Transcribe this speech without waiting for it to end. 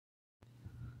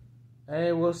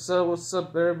Hey, what's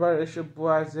up, everybody? It's your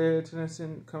boy Isaiah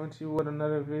Tennyson coming to you with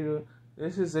another video.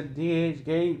 This is a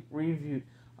dhgate review.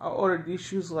 I ordered these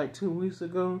shoes like 2 weeks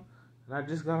ago, and I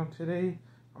just got them today.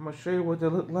 I'm gonna show you what they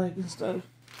look like and stuff.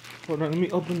 Hold on, let me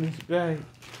open this bag.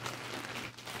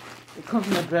 It comes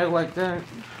in a bag like that.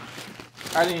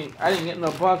 I didn't get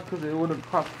no box because it would have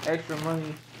cost extra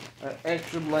money,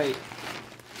 extra like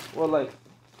 $20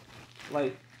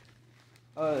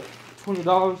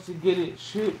 to get it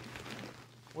shipped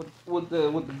with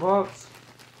the box,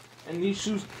 and these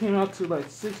shoes came out to like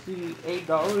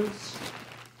 $68.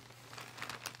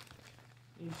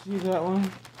 You see that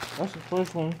one? That's the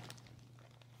first one.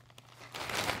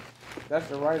 That's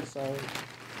the right side,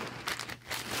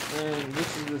 and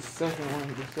this is the second one.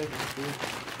 The second shoe,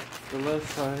 the left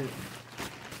side.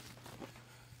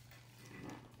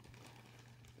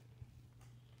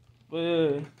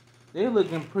 But they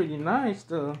looking pretty nice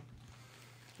though.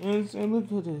 You know what I'm saying?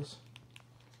 Look at this.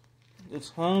 The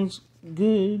tongue's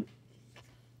good.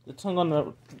 The tongue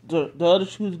on the other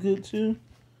shoe is good too.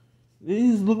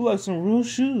 These look like some real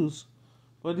shoes,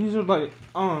 but these are like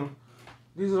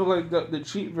the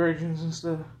cheap versions and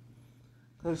stuff.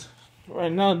 Cause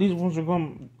right now these ones are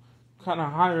going kind of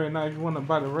higher right now if you want to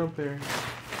buy the real pair.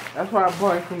 That's why I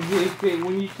bought it from dhgate.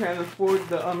 When you can't afford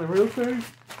the real pair,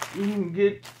 you can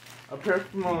get a pair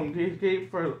from dhgate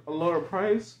for a lower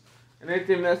price. And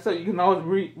anything that's up, you can always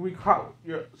recop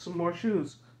some more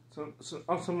shoes, some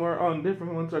more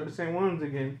different ones or the same ones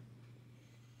again.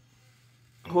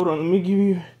 Hold on, let me give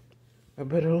you a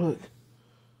better look.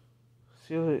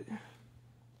 See it?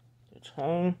 The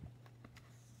tongue.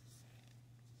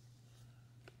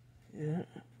 Yeah.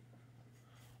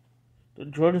 The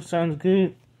Jordan sounds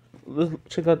good. Let's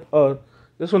check out.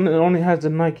 This one only has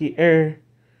the Nike Air.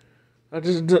 I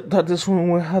just thought this one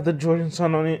would have the Jordan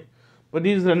sound on it. But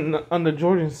these are on the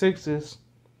Jordan 6s.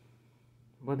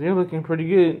 But they're looking pretty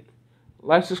good.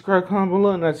 Like, subscribe, comment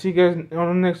below, and I'll see you guys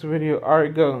on the next video.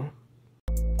 Alright, go.